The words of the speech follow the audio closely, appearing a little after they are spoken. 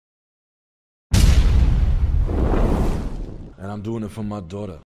And I'm doing it for my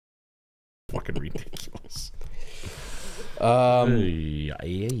daughter. Fucking ridiculous.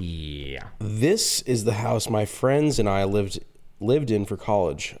 This is the house my friends and I lived in for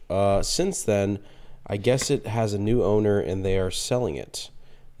college. Since then, I guess it has a new owner and they are selling it.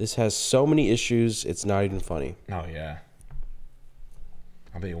 This has so many issues, it's not even funny. Oh, yeah.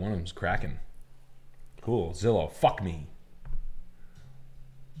 I bet you one of them's cracking. Cool. Zillow. Fuck me.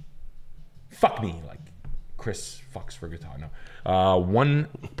 Fuck me. Like Chris fucks for guitar. No.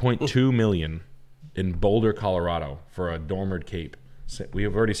 1.2 million in Boulder, Colorado for a dormered cape. We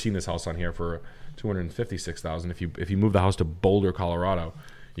have already seen this house on here for $256,000. If you move the house to Boulder, Colorado,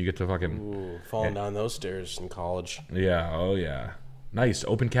 you get to fucking falling down those stairs in college. Yeah. Oh, yeah. Nice.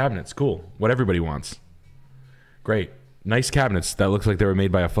 Open cabinets. Cool. What everybody wants. Great. Nice cabinets that looks like they were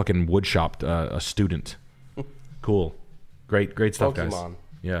made by a fucking wood shop, a student. Cool. Great stuff, Pokemon. guys.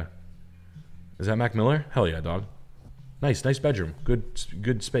 Yeah. Is that Mac Miller? Hell yeah, dog. Nice bedroom.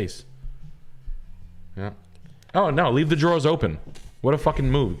 Good space. Yeah. Oh, no, leave the drawers open. What a fucking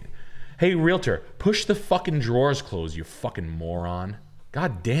move. Hey, realtor, push the fucking drawers closed, you fucking moron.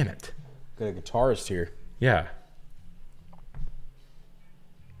 God damn it. Got a guitarist here. Yeah.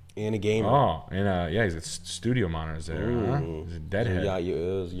 And a gamer. Oh, and yeah, he's got studio monitors there. Huh? He's a deadhead. Yeah,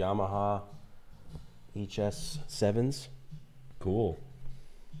 it was Yamaha HS7s. Cool,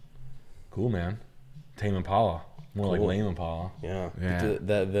 man. Tame Impala, more like Lame Impala. Yeah. Yeah.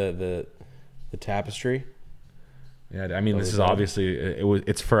 The tapestry. Yeah, I mean, this is obviously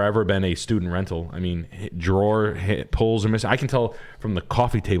it's forever been a student rental. I mean, drawer pulls are missing. I can tell from the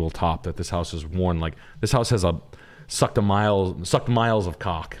coffee table top that this house is worn. Like this house has sucked miles of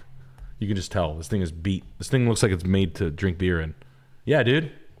cock. You can just tell this thing is beat. This thing looks like it's made to drink beer in. Yeah,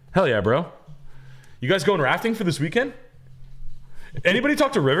 dude. Hell yeah, bro. You guys going rafting for this weekend? Anybody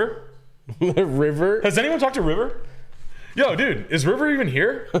talk to River? River? Has anyone talked to River? Yo, dude, is River even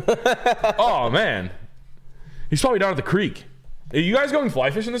here? Oh man, he's probably down at the creek. Are you guys going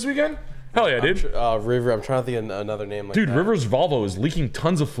fly fishing this weekend? Hell yeah, dude. River. I'm trying to think of another name like dude, that. River's Volvo is leaking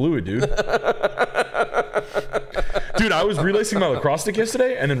tons of fluid, dude. Dude, I was relacing my lacrosse stick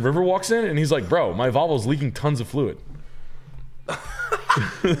yesterday, and then River walks in, and he's like, bro, my Volvo's leaking tons of fluid.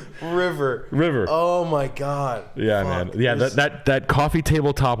 River. Oh, my God. Yeah, fuck, man. Yeah, that coffee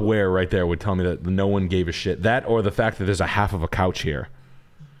tabletop wear right there would tell me that no one gave a shit. That or the fact that there's a half of a couch here.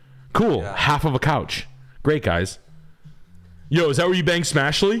 Cool. Yeah. Half of a couch. Great, guys. Yo, is that where you banged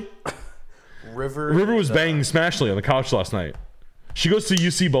Smashly? River was banging Smashly on the couch last night. She goes to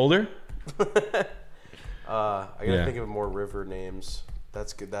UC Boulder. I gotta think of more River names.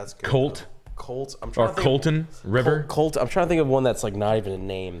 That's good. Colt. I'm trying to think Colton. River. Colt. I'm trying to think of one that's like not even a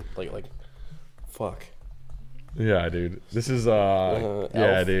name. Like, fuck. Yeah, dude. This is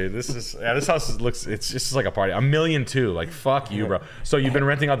yeah, dude. This house looks. It's just like a party. $1.2 million. Like fuck you, bro. So you've been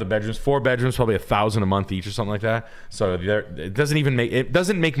renting out the bedrooms. 4 bedrooms, probably $1,000 a month each or something like that. So it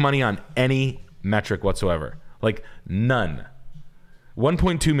doesn't make money on any metric whatsoever. Like none.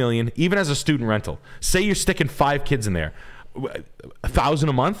 1.2 million, even as a student rental. Say you're sticking 5 kids in there, $1,000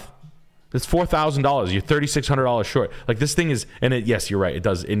 a month. That's $4,000. You're $3,600 short. Like this thing is, and yes, you're right.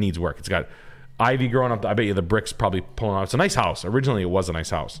 It needs work. It's got ivy growing up. I bet you the bricks probably pulling out. It's a nice house. Originally, it was a nice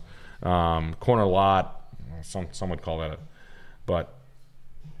house. Corner lot. Some would call that but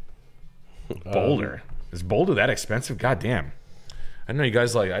Boulder. Is Boulder that expensive? God damn. I didn't know you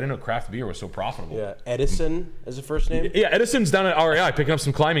guys I didn't know craft beer was so profitable. Yeah, Edison is the first name. Yeah, Edison's down at REI picking up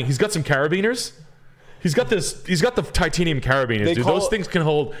some climbing. He's got some carabiners. He's got the titanium carabiners, dude. Those things can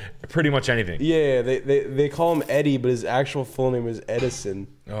hold pretty much anything. Yeah, they call him Eddie, but his actual full name is Edison.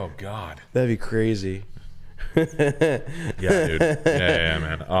 Oh God, that'd be crazy. Yeah, dude. Yeah,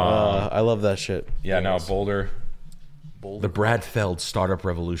 man. I love that shit. Yeah, no, Boulder. The Bradfeld startup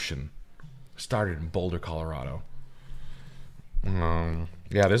revolution started in Boulder, Colorado. Yeah,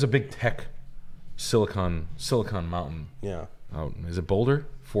 there's a big tech Silicon Mountain. Yeah. Out. Is it Boulder?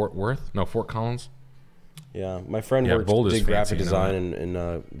 Fort Worth? No, Fort Collins. Yeah, my friend did graphic design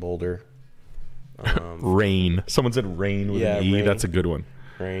in Boulder. Rain. Someone said rain with an E. Rain. That's a good one.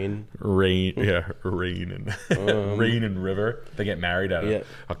 Rain. Yeah, rain and rain and river. They get married at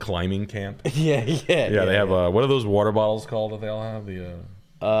a climbing camp. Yeah. They have what are those water bottles called that they all have?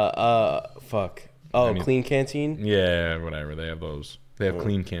 Fuck. Oh, clean canteen? Yeah, whatever. They have those. They have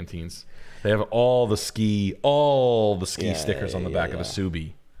clean canteens. They have all the ski stickers on the back of the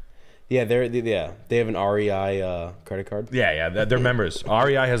Subi. Yeah, they have an REI credit card. Yeah, they're members.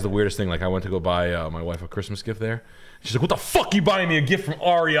 REI has the weirdest thing. Like I went to go buy my wife a Christmas gift there. She's like, "What the fuck are you buying me a gift from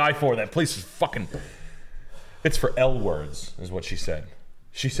REI for? That place is fucking." It's for L words, is what she said.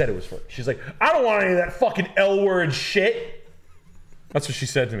 She said it was for. She's like, "I don't want any of that fucking L word shit." That's what she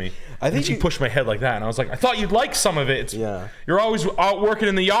said to me. I think she pushed my head like that, and I was like, I thought you'd like some of it. Yeah. You're always out working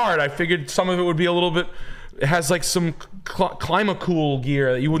in the yard. I figured some of it would be a little bit. It has like some Climacool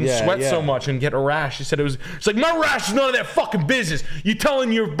gear that you wouldn't sweat so much and get a rash. She said it was. It's like, my rash is none of that fucking business. You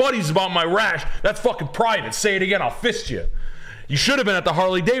telling your buddies about my rash? That's fucking private. Say it again, I'll fist you. You should have been at the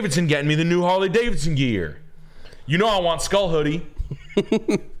Harley Davidson getting me the new Harley Davidson gear. You know I want skull hoodie.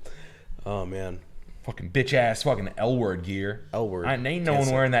 Oh man. Fucking bitch ass fucking L word gear. L word. Ain't no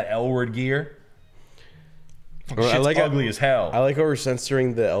one wearing that L word gear. Shit's ugly as hell. I like how we're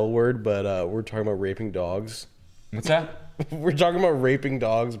censoring the L word, but we're talking about raping dogs. What's that? We're talking about raping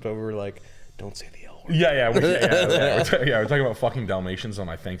dogs, but we're like, don't say the L word. Yeah. We're talking about fucking Dalmatians on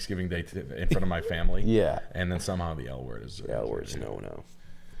my Thanksgiving day in front of my family. Yeah. And then somehow the L word is. The L word is no.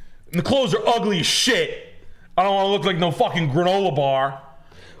 And the clothes are ugly as shit. I don't want to look like no fucking granola bar.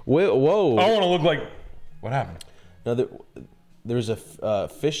 Whoa. I don't want to look like. What happened? No, there's a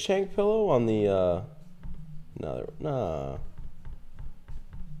fish tank pillow on the. No.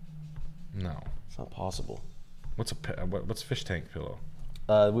 It's not possible. What's a fish tank pillow?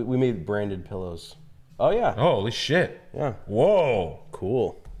 We made branded pillows. Oh yeah. Oh, holy shit. Yeah. Whoa.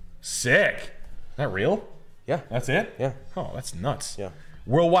 Cool. Sick. Is that real? Yeah. That's it? Yeah. Oh, that's nuts. Yeah.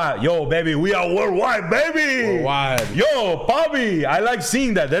 Worldwide. Yo, baby, we are worldwide, baby. Worldwide. Yo, Bobby, I like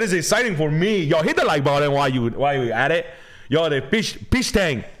seeing that. That is exciting for me. Yo, hit the like button while you at it. Yo, the fish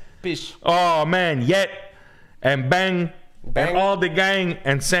tank. Fish. Oh man, Yet and Bang and all the gang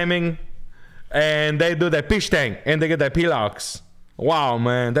and Samming, and they do the fish tank and they get the pilox. Wow,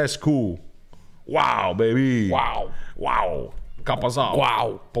 man, that's cool. Wow, baby. Wow. Capazao.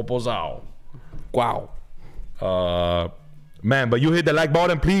 Wow. Popozao. Wow. Man, but you hit the like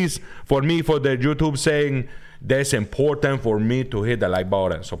button, please, for me, for the YouTube saying that's important for me to hit the like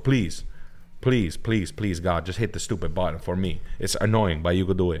button. So please, God, just hit the stupid button for me. It's annoying, but you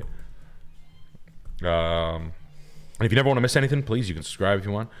could do it. And if you never want to miss anything, please, you can subscribe if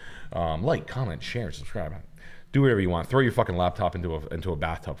you want. Like, comment, share, subscribe. Do whatever you want. Throw your fucking laptop into a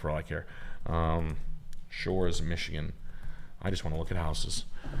bathtub for all I care. Shores, Michigan. I just want to look at houses.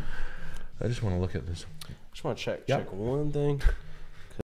 I just want to look at this. Just want to check one thing.